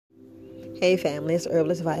Hey family, it's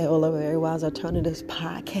Herbalist Viola, Very Wise Alternatives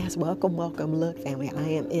Podcast. Welcome. Look family, I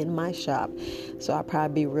am in my shop, so I'll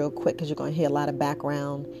probably be real quick because you're going to hear a lot of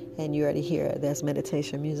background, and you already hear there's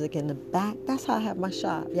meditation music in the back. That's how I have my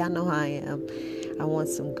shop. Y'all know how I am. I want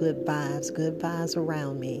some good vibes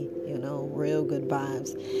around me, real good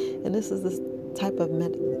vibes. And this is the type of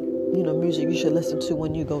music you should listen to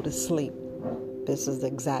when you go to sleep. This is the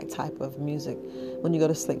exact type of music when you go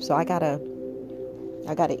to sleep. So I got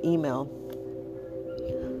an email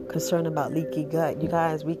concerned about leaky gut. You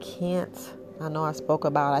guys, we can't,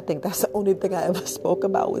 I think that's the only thing I ever spoke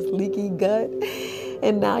about was leaky gut.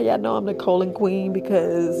 And now y'all know I'm the colon queen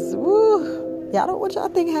because, what y'all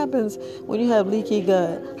think happens when you have leaky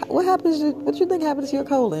gut? What you think happens to your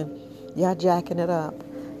colon? Y'all jacking it up.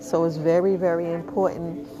 So it's very, very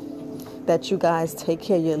important that you guys take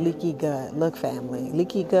care of your leaky gut. Look, family,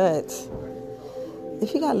 leaky gut.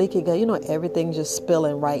 If you got leaky gut, everything's just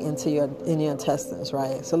spilling right into your intestines,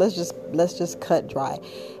 right? So let's just cut dry.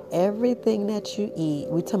 Everything that you eat,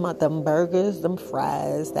 we talking about them burgers, them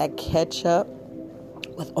fries, that ketchup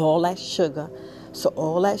with all that sugar. So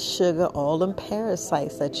all that sugar, all them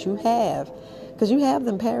parasites that you have, because you have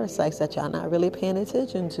them parasites that y'all not really paying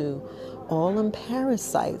attention to. All them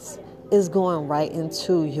parasites is going right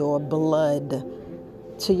into your blood.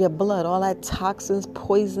 To your blood, all that toxins,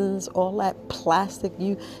 poisons, all that plastic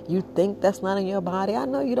you think that's not in your body. I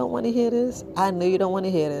know you don't want to hear this.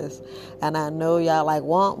 And I know y'all like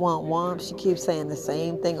womp. She keeps saying the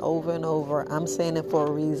same thing over and over. I'm saying it for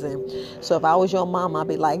a reason. So if I was your mom, I'd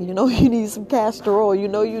be like, you need some castor oil. You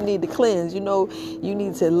need to cleanse. You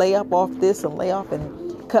need to lay up off this and lay off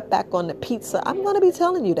and cut back on the pizza. I'm going to be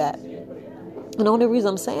telling you that. And the only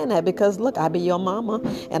reason I'm saying that because, look, I be your mama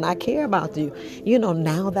and I care about you.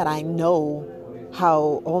 Now that I know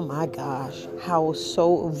how, oh my gosh, how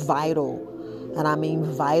so vital, and I mean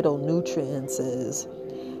vital nutrients is,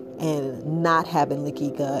 and not having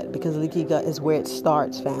leaky gut, because leaky gut is where it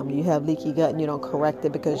starts, family. You have leaky gut and you don't correct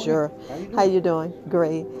it because how you doing?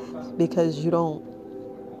 Great. Because you don't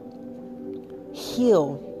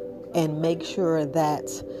heal and make sure that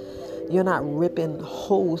you're not ripping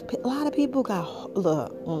holes. A lot of people got,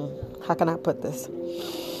 how can I put this?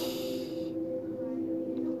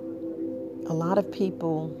 A lot of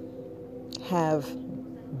people have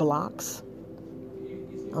blocks.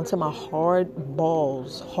 I'm talking about hard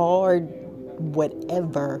balls, hard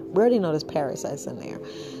whatever. We already know there's parasites in there.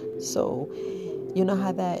 So, you know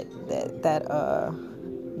how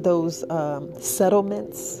those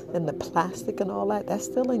settlements and the plastic and all that, that's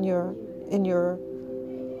still in your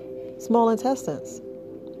small intestines.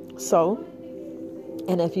 So,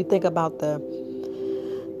 and if you think about the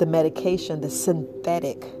medication, the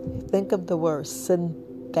synthetic, think of the word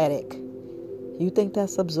synthetic. You think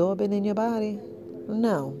that's absorbing in your body?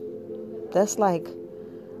 No. That's like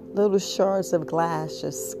little shards of glass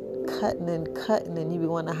just cutting, and you be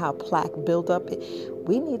wondering how plaque build up.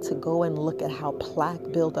 We need to go and look at how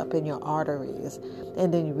plaque build up in your arteries,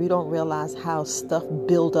 and then we don't realize how stuff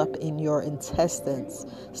build up in your intestines.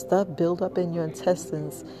 Stuff build up in your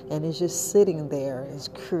intestines, and it's just sitting there. It's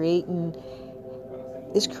creating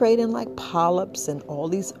like polyps and all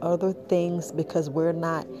these other things because we're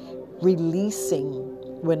not releasing.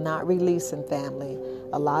 We're not releasing, family.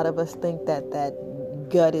 A lot of us think that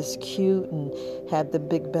gut is cute and have the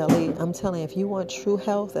big belly. I'm telling you, if you want true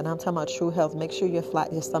health, and I'm talking about true health, make sure your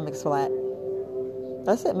stomach's flat.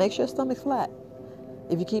 That's it. Make sure your stomach's flat.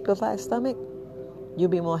 If you keep a flat stomach, you'll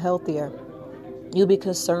be more healthier. You'll be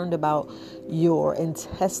concerned about your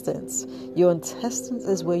intestines. Your intestines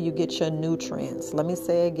is where you get your nutrients. Let me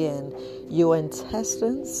say again, your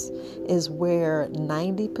intestines is where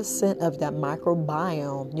 90% of that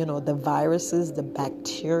microbiome, the viruses, the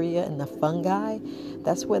bacteria, and the fungi,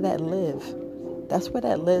 that's where that live. That's where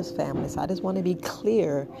that lives, family. So I just want to be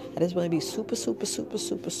clear. I just want to be super, super, super,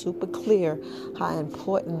 super, super clear how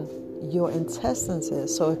important your intestines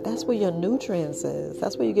is. So if that's where your nutrients is,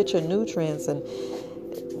 that's where you get your nutrients. And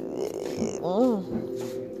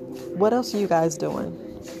what else are you guys doing?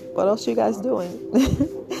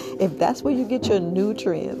 If that's where you get your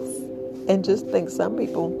nutrients, and just think some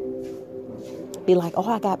people be like, oh,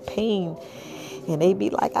 I got pain. And they be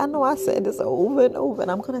like, I know I said this over and over, and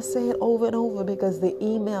I'm going to say it over and over because the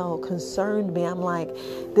email concerned me. I'm like,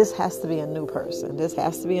 this has to be a new person.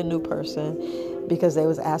 Because they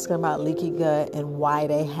was asking about leaky gut and why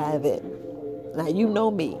they have it. Now, you know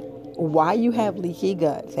me. Why you have leaky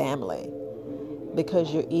gut, family?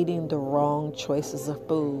 Because you're eating the wrong choices of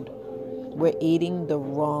food. We're eating the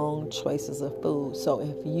wrong choices of food. So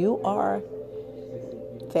if you are,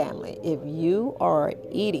 family, if you are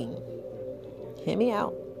eating, hear me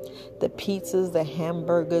out, The pizzas, the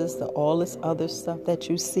hamburgers, all this other stuff that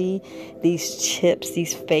you see, these chips,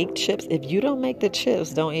 these fake chips. If you don't make the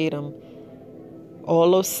chips, don't eat them.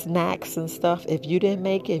 All those snacks and stuff, if you didn't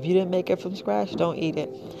make it from scratch, don't eat it.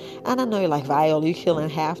 And I know you're like, Viola, you're killing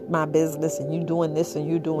half my business and you doing this and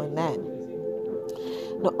you doing that.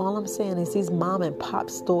 No, all I'm saying is these mom and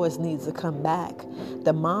pop stores need to come back.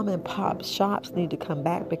 The mom and pop shops need to come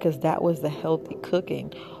back because that was the healthy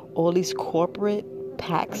cooking. All these corporate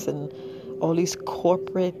packs and all these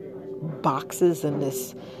corporate boxes and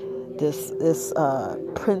this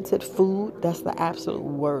printed food, that's the absolute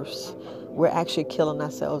worst. We're actually killing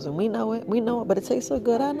ourselves, and we know it, but it tastes so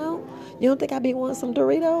good. I know. You don't think I be wanting some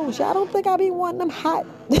Doritos? I don't think I be wanting them hot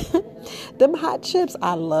them hot chips.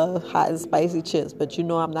 I love hot and spicy chips, but you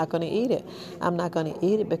know I'm not going to eat it. I'm not going to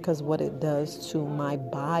eat it because what it does to my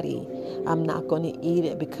body. I'm not going to eat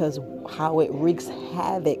it because how it wreaks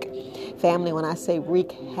havoc. Family, when I say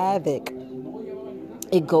wreak havoc,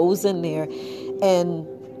 it goes in there and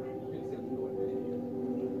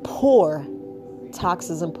pour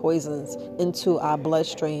toxins and poisons into our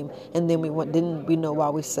bloodstream, and then we know why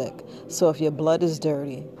we're sick. So if your blood is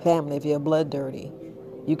dirty, family, if your blood dirty,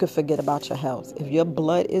 you can forget about your health. If your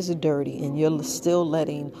blood is dirty and you're still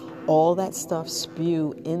letting all that stuff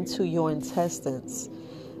spew into your intestines,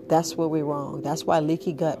 that's where we're wrong. That's why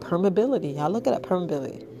leaky gut, permeability. Y'all look it up,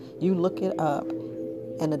 permeability. You look it up,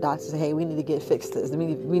 and the doctor say, hey, we need to get fixed this.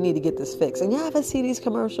 We need to get this fixed. And y'all ever see these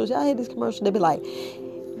commercials? Y'all hear these commercials? They be like,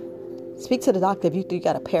 speak to the doctor if you think you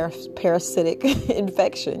got a parasitic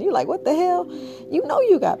infection. You're like, what the hell? You know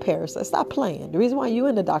you got parasites. Stop playing. The reason why you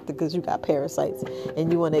in the doctor because you got parasites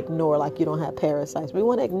and you want to ignore like you don't have parasites. We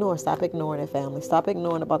want to ignore. Stop ignoring it, family. Stop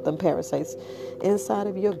ignoring about them parasites inside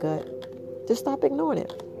of your gut. Just stop ignoring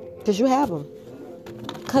it because you have them.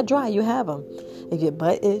 Cut dry, you have them. If your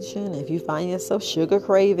butt itching, if you find yourself sugar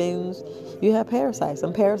cravings, you have parasites.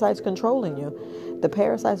 Some parasites controlling you. The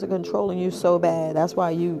parasites are controlling you so bad. That's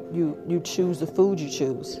why you choose the food you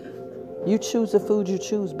choose. You choose the food you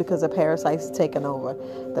choose because the parasites taking over.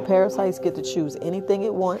 The parasites get to choose anything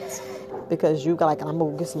it wants because you got like, I'm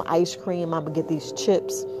going to get some ice cream. I'm going to get these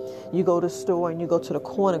chips. You go to the store and you go to that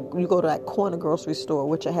corner grocery store,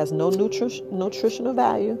 which it has no nutritional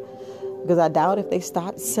value. Because I doubt if they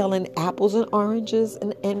start selling apples and oranges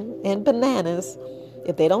and bananas,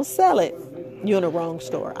 if they don't sell it, you're in the wrong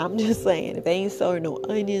store. I'm just saying, if they ain't selling no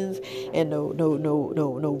onions and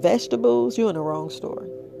no vegetables, you're in the wrong store.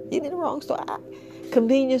 You're in the wrong store.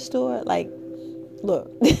 Convenience store, like,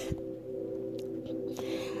 look.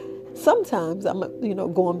 Sometimes I'm,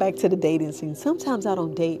 going back to the dating scene. Sometimes I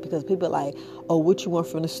don't date because people are like, oh, what you want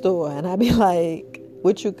from the store? And I be like,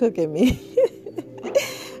 what you cooking me?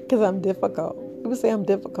 Because I'm difficult. People say I'm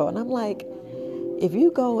difficult. And I'm like, if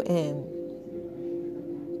you go and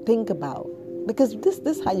think about, because this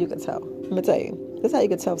is how you can tell. I'm going to tell you. This is how you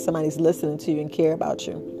can tell if somebody's listening to you and care about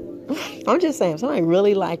you. I'm just saying, if somebody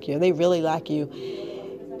really like you, they really like you.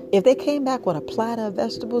 If they came back with a platter of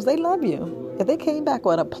vegetables, they love you. If they came back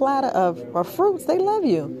with a platter of fruits, they love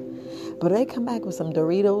you. But if they come back with some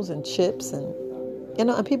Doritos and chips and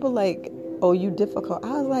people like, oh, you difficult.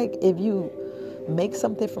 I was like, if you make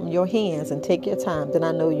something from your hands and take your time, then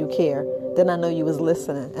I know you care. Then I know you was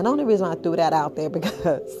listening. And the only reason I threw that out there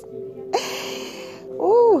because,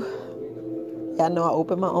 I know I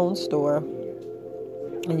opened my own store.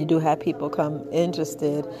 And you do have people come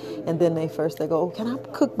interested. And then they go, oh, can I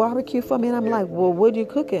cook barbecue for me? And I'm like, well, what are you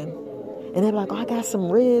cooking? And they're like, oh, I got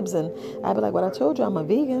some ribs. And I'd be like, well, I told you I'm a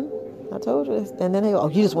vegan. I told you this. And then they go, oh,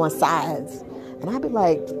 you just want sides. And I'd be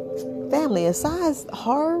like, family, is sides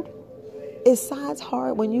hard? Is sides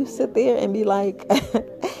hard when you sit there and be like,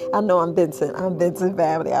 I know I'm Vincent. I'm Vincent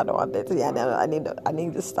family. I know I'm Vincent. Yeah, I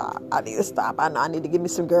need to stop. I know I need to give me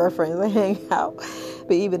some girlfriends and hang out.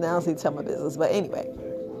 But even now, I tell my business. But anyway,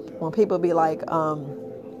 when people be like, I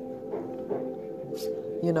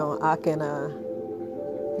can,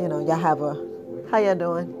 y'all have how y'all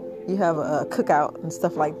doing? You have a cookout and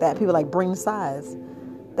stuff like that. People like bring sides.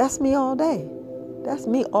 That's me all day. That's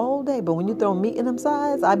me all day. But when you throw meat in them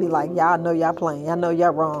sides, I be like, y'all know y'all playing. Y'all know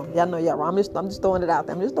y'all wrong. Y'all know y'all wrong. I'm just throwing it out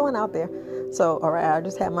there. I'm just throwing it out there. So, all right, I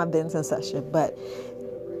just had my Vincent session. But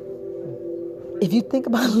if you think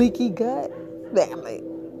about leaky gut, family,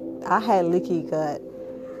 I had leaky gut,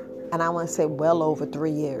 and I want to say well over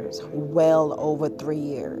 3 years. Well over 3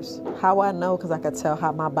 years. How I know? Because I could tell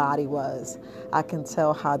how my body was. I can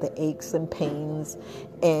tell how the aches and pains.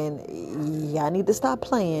 And I need to stop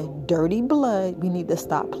playing. Dirty blood. We need to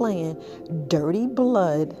stop playing. Dirty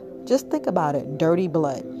blood. Just think about it. Dirty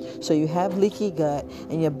blood. So you have leaky gut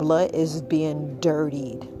and your blood is being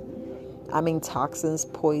dirtied. I mean, toxins,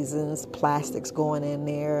 poisons, plastics going in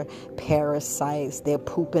there, parasites, they're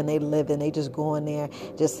pooping, they living, they just going there,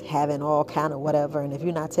 just having all kind of whatever. And if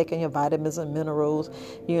you're not taking your vitamins and minerals,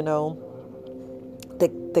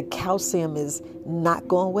 the calcium is not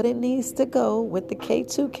going where it needs to go with the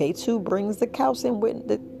K2. K2 brings the calcium where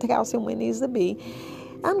it needs to be.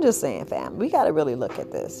 I'm just saying, fam, we got to really look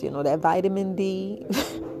at this. That vitamin D,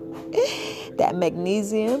 that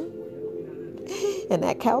magnesium, and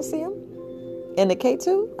that calcium, and the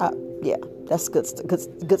K2. Yeah, that's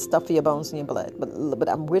good stuff for your bones and your blood. But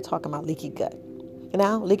we're talking about leaky gut.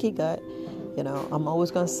 Now, leaky gut, I'm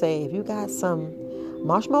always going to say, if you got some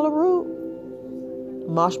marshmallow root,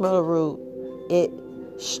 it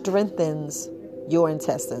strengthens your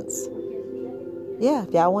intestines. Yeah,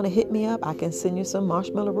 if y'all want to hit me up, I can send you some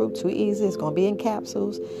marshmallow root. Too easy. It's going to be in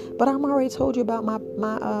capsules. But I'm already told you about my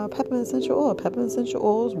peppermint essential oil. Peppermint essential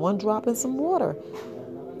oils, 1 drop in some water.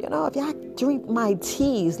 If y'all drink my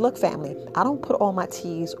teas, look, family, I don't put all my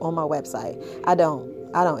teas on my website. I don't.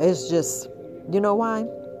 It's just, why?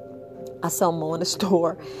 I sell more in the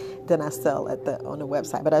store than I sell on the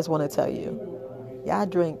website. But I just want to tell you, y'all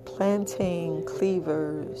drink plantain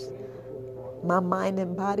cleavers, my mind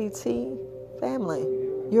and body tea. Family,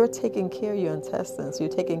 you're taking care of your intestines. You're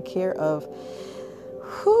taking care of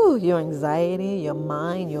your anxiety, your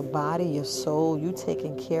mind, your body, your soul. You're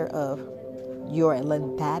taking care of your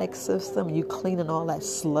lymphatic system. You cleaning all that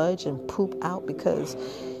sludge and poop out, because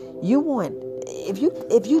you want, if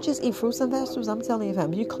you just eat fruits and vegetables, I'm telling you,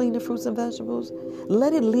 fam, you clean the fruits and vegetables,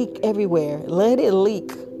 let it leak everywhere. Let it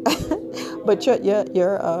leak. But your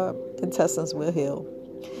intestines will heal.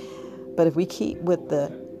 But if we keep with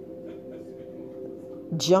the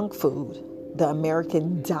junk food, the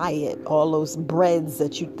American diet, all those breads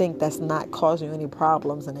that you think that's not causing you any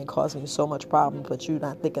problems, and they're causing you so much problems, but you're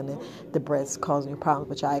not thinking that the bread's causing you problems,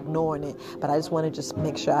 but you're ignoring it. But I just want to just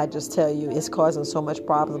make sure I just tell you, it's causing so much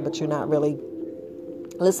problems, but you're not really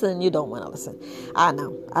listening. You don't want to listen. I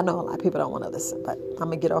know a lot of people don't want to listen, but I'm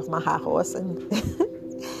going to get off my high horse and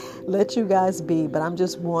let you guys be. But I'm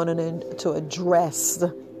just wanting to address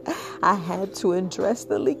I had to address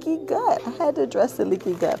the leaky gut. I had to address the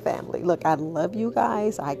leaky gut, family. Look, I love you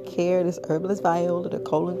guys. I care. This Herbalist Viola, the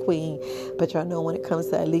colon queen. But y'all know when it comes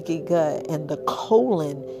to that leaky gut and the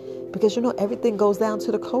colon, because everything goes down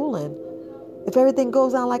to the colon. If everything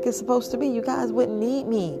goes down like it's supposed to be, you guys wouldn't need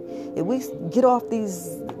me. If we get off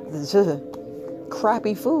these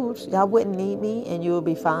crappy foods, y'all wouldn't need me, and you'll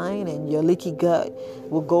be fine, and your leaky gut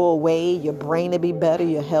will go away. Your brain will be better.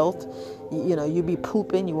 Your health, you'll be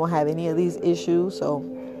pooping. You won't have any of these issues. So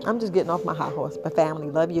I'm just getting off my high horse. But family,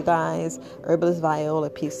 love you guys. Herbalist Viola,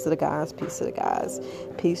 peace to the guys. Peace to the guys.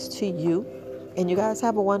 Peace to you. And you guys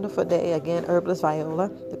have a wonderful day. Again, Herbalist Viola,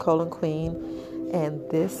 the colon queen. And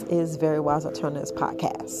this is Very Wise Alternatives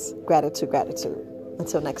Podcast. Gratitude.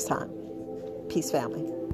 Until next time. Peace, family.